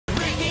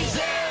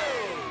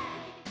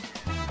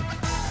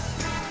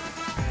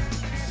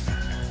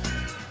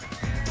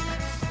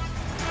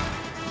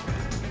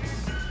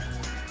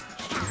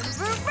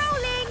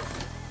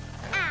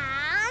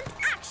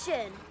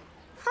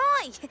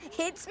Hi,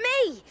 it's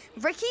me,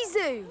 Ricky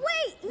Zoo.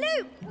 Wait,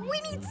 Luke,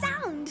 we need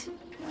sound.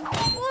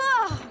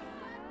 Whoa!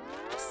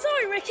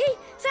 Sorry, Ricky,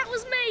 that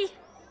was me.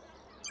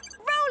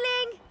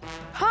 Rolling.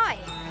 Hi,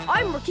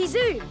 I'm Ricky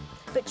Zoo,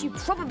 but you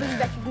probably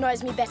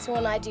recognise me better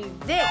when I do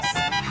this.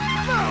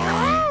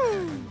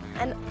 Oh.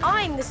 And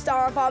I'm the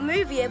star of our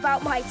movie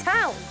about my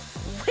town,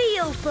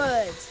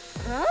 Wheelford.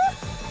 Huh?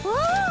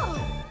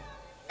 Whoa!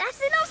 That's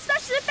enough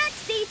special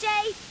effects,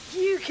 DJ.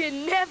 You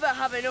can never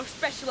have enough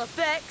special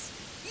effects.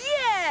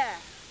 Yeah!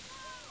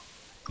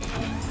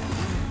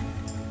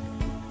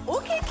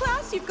 OK,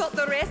 class, you've got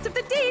the rest of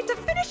the day to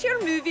finish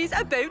your movies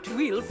about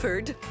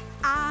Wheelford.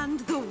 And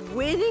the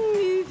winning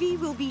movie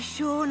will be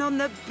shown on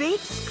the big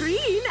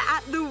screen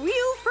at the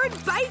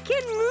Wheelford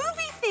Biking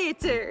Movie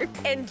Theatre.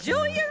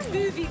 Enjoy your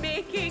movie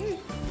making.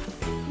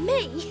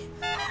 Me?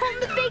 On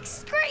the big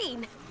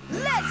screen?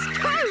 Let's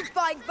go,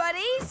 Bike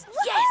Buddies!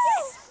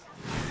 Yes!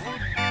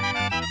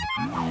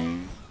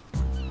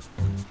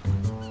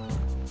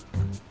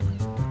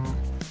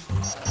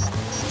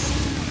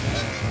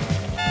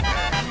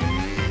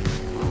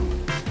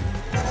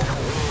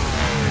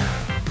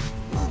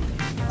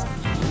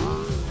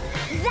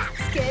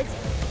 That's good.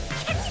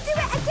 Can you do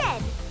it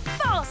again?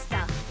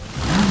 Faster.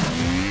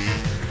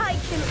 I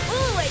can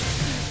always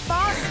be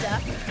faster.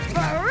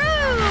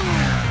 Vroom!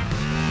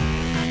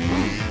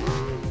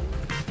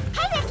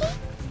 Hey, Ricky.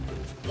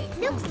 It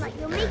looks like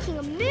you're making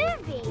a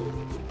movie.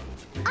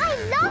 I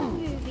love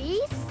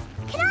movies.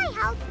 Can I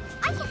help?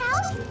 I can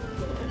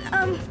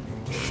help.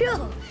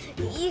 Sure.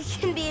 You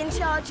can be in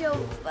charge of,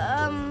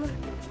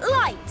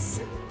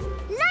 lights.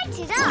 Light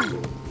it up.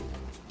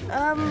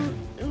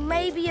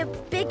 Maybe a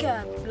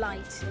bigger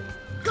light.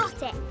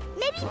 Got it.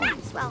 Maybe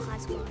Maxwell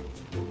has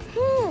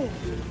one.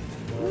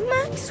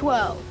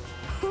 Maxwell.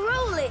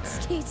 Roll it,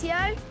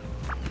 Scootio.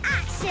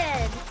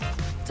 Action.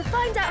 To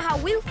find out how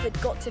Wheelford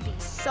got to be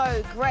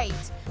so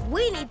great,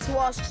 we need to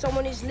ask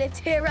someone who's lived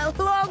here a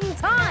long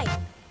time.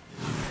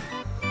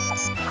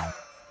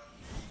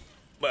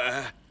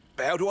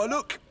 How do I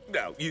look?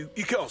 No, you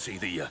can't see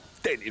the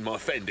dent in my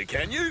fender,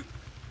 can you?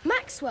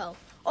 Maxwell,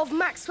 of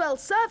Maxwell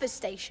Service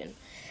Station.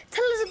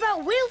 Tell us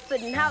about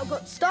Wheelford and how it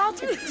got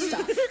started and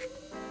stuff.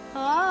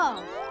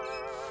 Oh.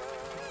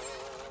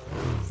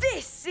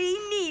 This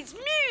scene needs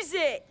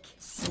music.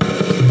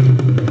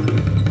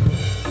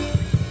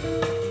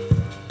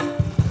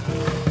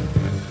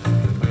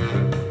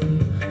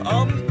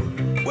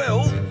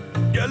 Well,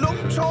 a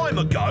long time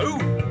ago,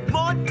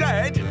 my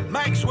dad,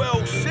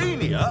 Maxwell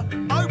Senior,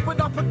 opened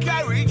up a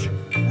garage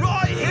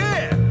right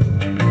here.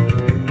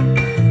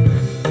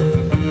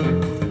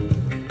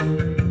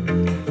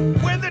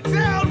 When the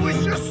town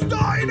was just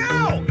starting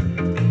out.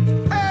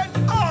 And,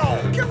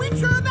 oh, can we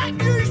turn that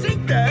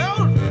music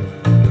down?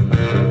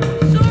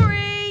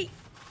 Sorry.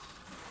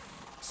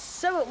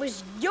 So it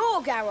was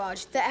your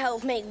garage that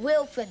helped make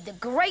Wheelford the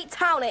great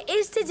town it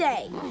is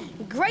today.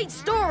 Great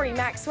story,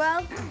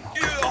 Maxwell.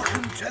 Yeah, I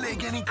can tell it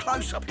again in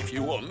close-up if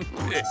you want.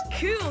 Yeah.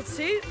 Cool,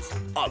 Toot.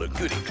 I look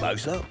good in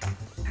close-up.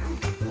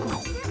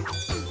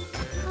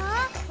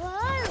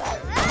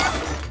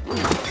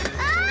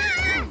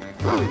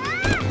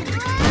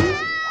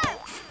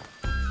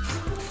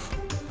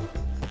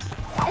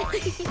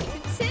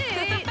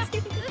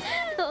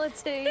 Oh,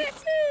 Toot.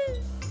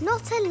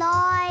 Not a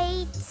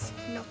light.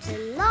 Not a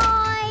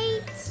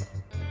light.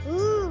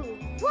 Ooh,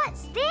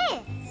 what's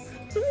this?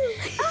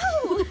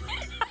 Oh!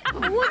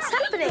 What's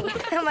happening?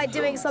 Am I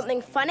doing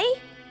something funny?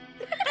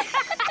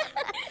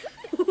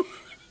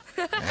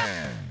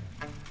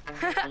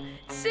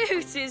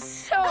 Toot is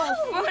so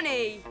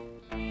funny.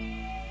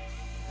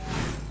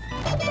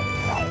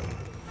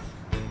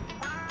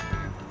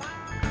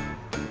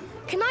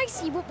 Can I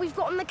see what we've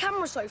got on the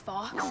camera so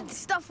far?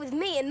 Stuff with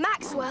me and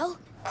Maxwell.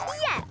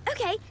 Yeah,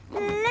 okay.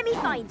 Let me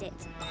find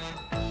it.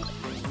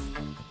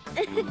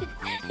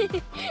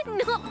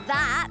 Not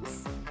that.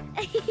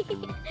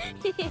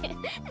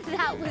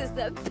 That was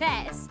the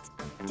best.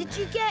 Did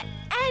you get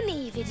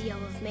any video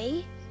of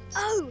me?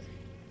 Oh,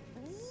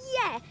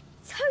 yeah,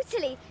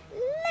 totally.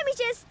 Let me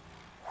just...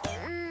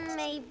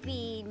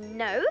 maybe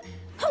no.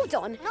 Hold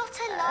on. Not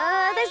a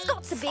lie. There's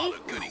got to be.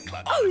 Good in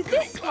close-up. Oh, Good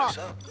this in one.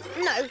 close-up.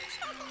 No.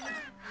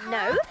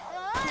 No.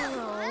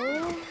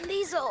 Oh,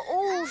 these are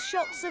all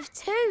shots of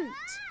Toot.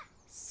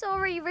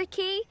 Sorry,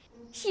 Ricky.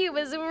 She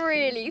was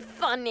really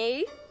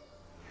funny.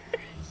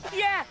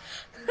 Yeah.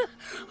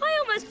 I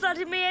almost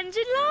flooded my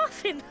engine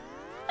laughing.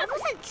 I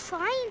wasn't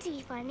trying to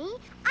be funny.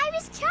 I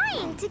was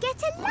trying to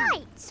get a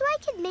light so I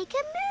could make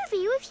a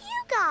movie with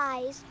you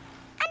guys.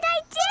 And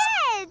I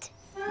did!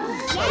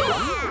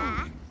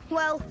 Yeah!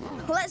 Well,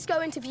 let's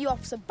go interview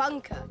Officer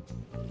Bunker.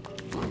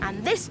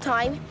 And this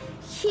time,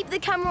 keep the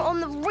camera on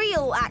the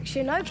real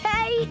action,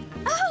 okay?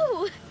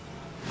 Oh!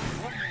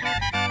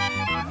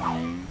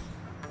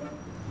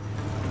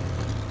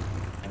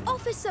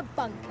 Officer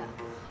Bunker,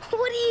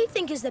 what do you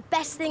think is the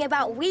best thing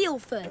about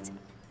Wheelford?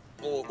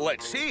 Well,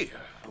 let's see.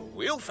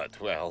 Wheelford,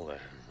 well,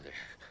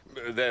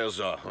 there's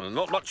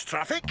not much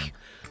traffic,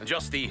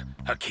 just the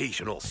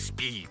occasional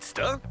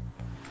speedster.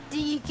 Do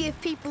you give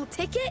people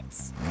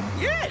tickets?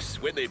 Yes,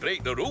 when they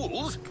break the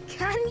rules.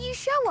 Can you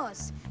show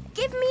us?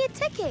 Give me a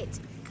ticket.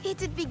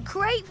 It'd be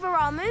great for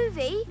our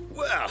movie.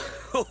 Well,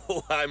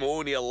 I'm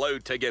only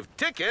allowed to give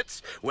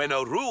tickets when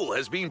a rule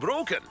has been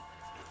broken.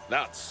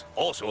 That's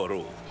also a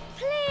rule.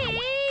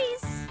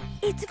 Please!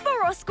 It's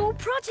for our school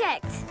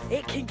project.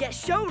 It can get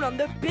shown on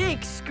the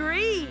big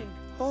screen.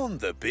 On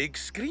the big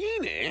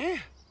screen, eh?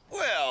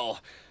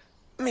 Well,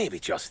 maybe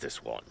just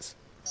this once.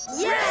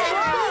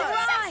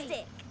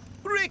 Fantastic!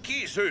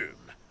 Ricky Zoom,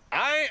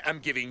 I am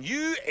giving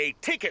you a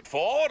ticket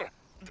for...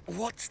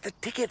 What's the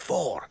ticket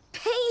for?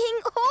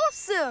 Being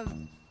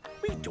awesome.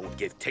 We don't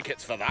give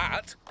tickets for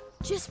that.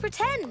 Just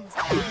pretend.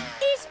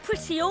 It's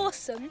pretty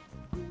awesome.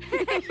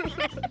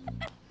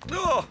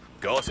 Oh,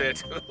 got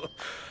it.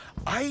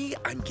 I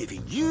am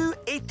giving you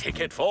a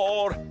ticket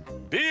for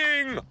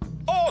being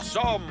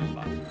awesome.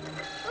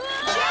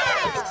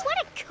 Yeah! What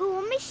a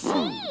cool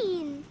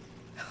machine!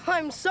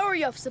 I'm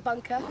sorry, Officer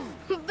Bunker,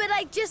 but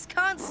I just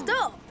can't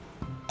stop.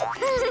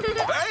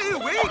 Hey,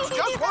 wait,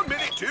 just 1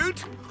 minute,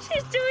 Toot.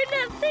 She's doing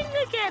that thing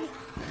again.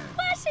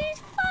 But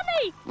she's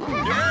funny.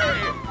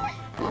 Yay!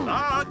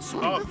 That's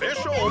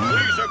official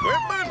police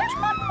equipment.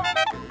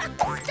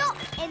 Stop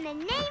in the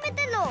name of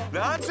the law.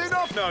 That's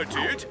enough now,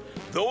 Toot.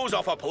 Those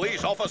are for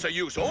police officer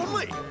use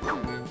only.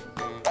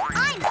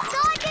 I'm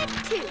Sergeant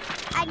Toot,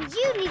 and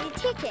you need a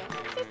ticket.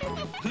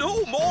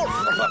 No more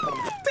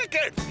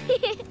tickets.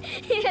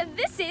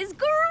 This is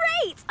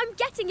great. I'm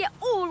getting it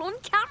all on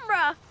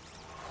camera.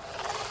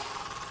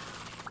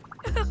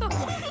 This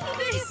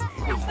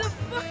is the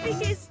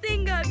funniest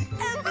thing I've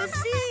ever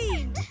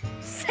seen.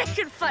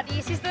 Second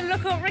funniest is the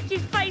look on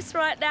Ricky's face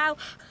right now.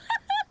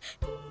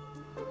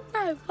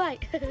 Oh,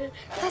 wait.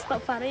 That's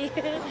not funny.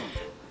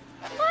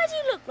 Why do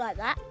you look like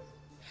that?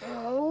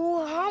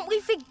 Oh, aren't we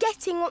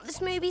forgetting what this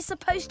movie's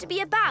supposed to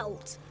be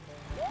about?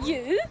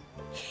 You?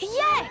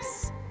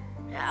 Yes!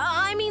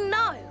 I mean,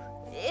 no.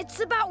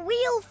 It's about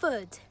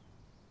Wheelford.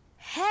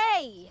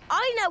 Hey,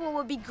 I know what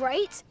would be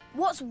great.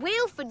 What's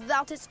Wheelford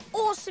without its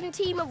awesome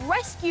team of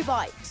rescue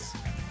bikes?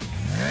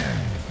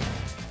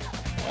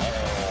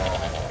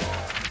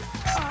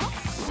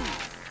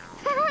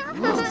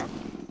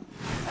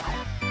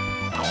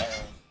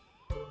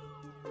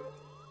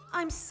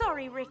 I'm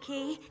sorry,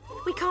 Ricky.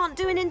 We can't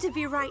do an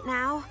interview right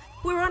now.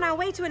 We're on our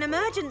way to an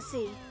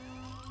emergency.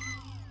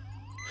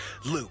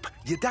 Loop,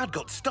 your dad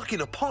got stuck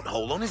in a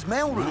pothole on his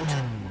mail route.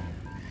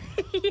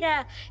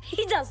 Yeah,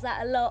 he does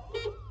that a lot.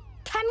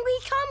 Can we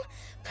come?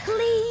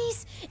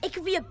 Please? It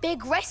could be a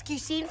big rescue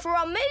scene for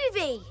our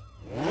movie.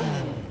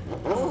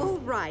 All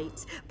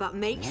right, but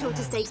make sure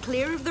to stay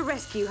clear of the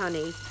rescue,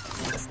 honey.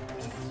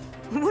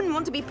 Wouldn't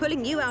want to be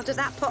pulling you out of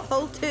that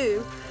pothole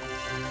too.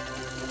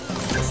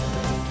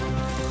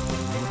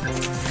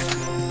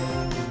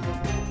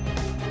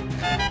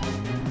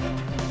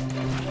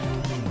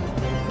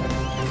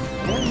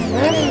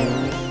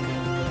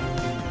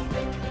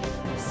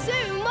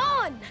 Zoom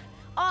on!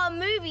 Our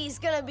movie's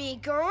gonna be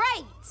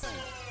great!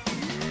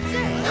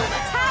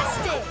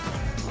 Fantastic!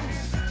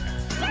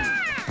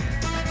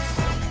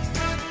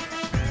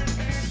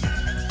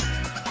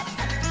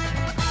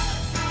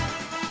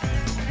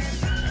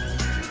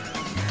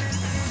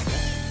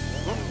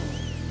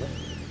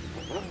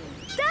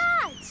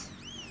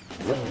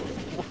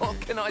 What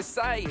can I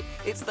say?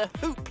 It's the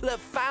Hoopla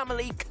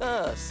family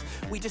curse.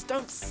 We just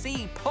don't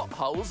see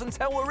potholes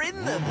until we're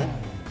in them.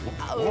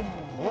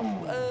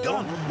 Go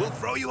on, we'll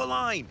throw you a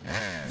line.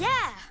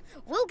 Yeah,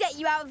 we'll get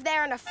you out of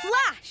there in a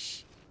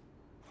flash.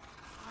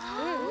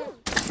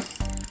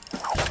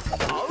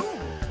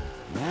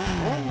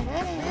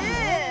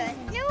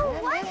 No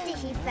wonder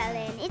he fell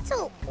in. It's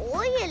all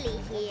oily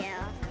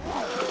here.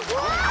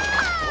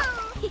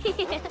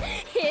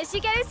 Here she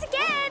goes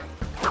again.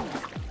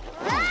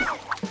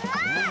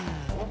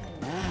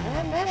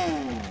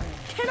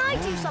 Can I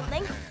do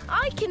something?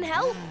 I can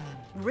help.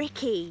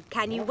 Ricky,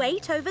 can you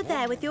wait over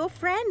there with your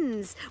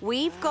friends?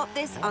 We've got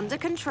this under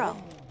control.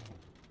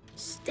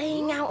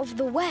 Staying out of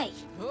the way.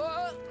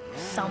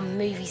 Some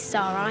movie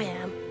star I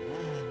am.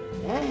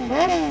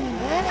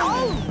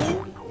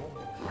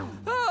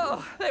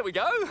 Oh, there we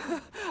go.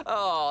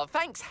 Oh,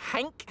 thanks,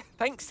 Hank.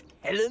 Thanks,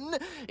 Helen.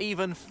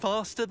 Even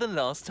faster than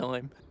last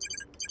time.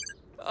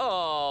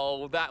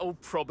 Oh, that'll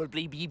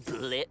probably be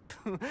Blip.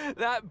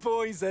 That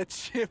boy's a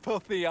chip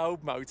off the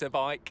old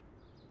motorbike.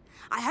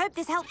 I hope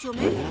this helped your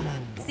movie.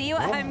 See you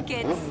at home,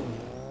 kids.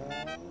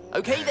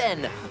 OK,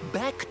 then.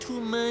 Back to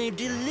my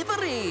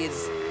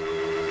deliveries.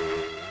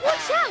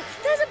 Watch out!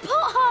 There's a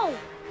pothole!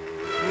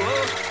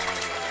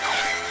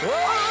 Whoa.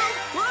 Whoa.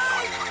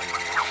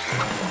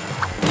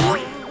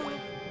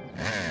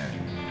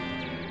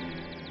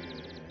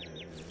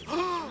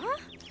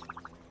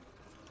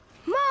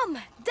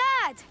 Mum,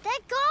 Dad.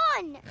 They're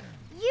gone.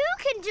 You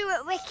can do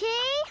it,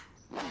 Ricky.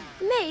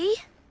 Me?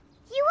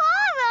 You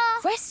are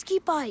a... Rescue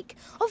bike.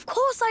 Of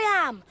course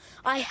I am.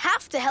 I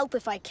have to help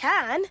if I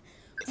can.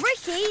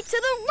 Ricky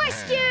to the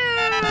rescue!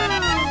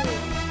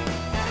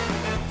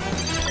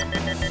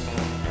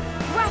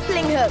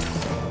 Grappling hook.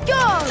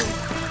 Go!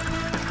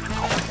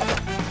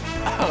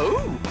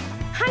 Oh!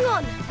 Hang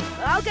on,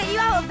 I'll get you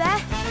out of there.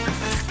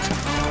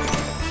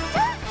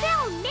 Don't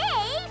film me,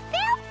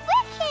 film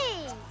Wiki.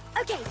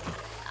 Okay,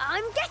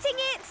 I'm getting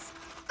it.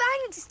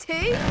 Thanks,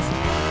 Toot.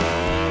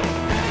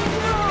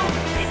 Whoa,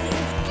 this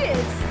is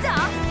good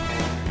stuff.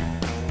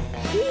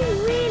 He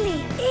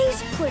really is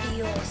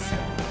pretty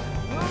awesome.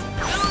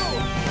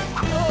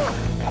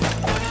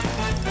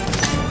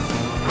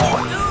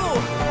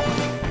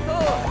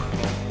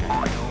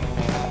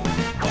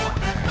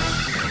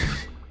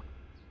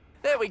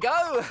 There we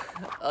go.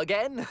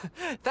 Again.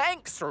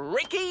 Thanks,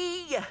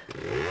 Ricky.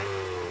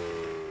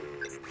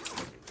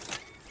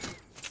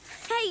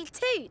 Hey,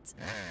 Toot.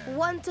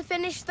 Want to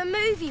finish the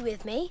movie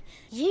with me?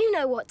 You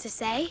know what to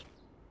say.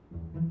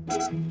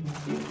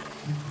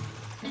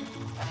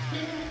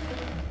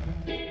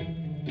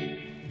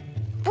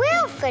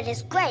 Wheelford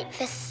is great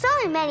for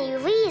so many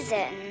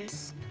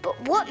reasons. But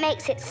what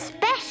makes it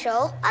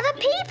special are the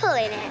people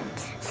in it.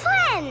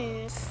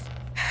 Friends.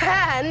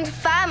 And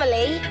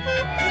family.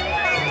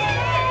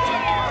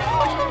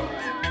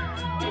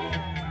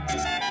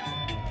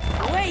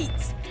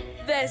 Wait,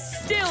 there's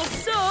still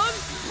some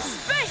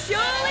special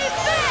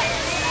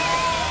effects!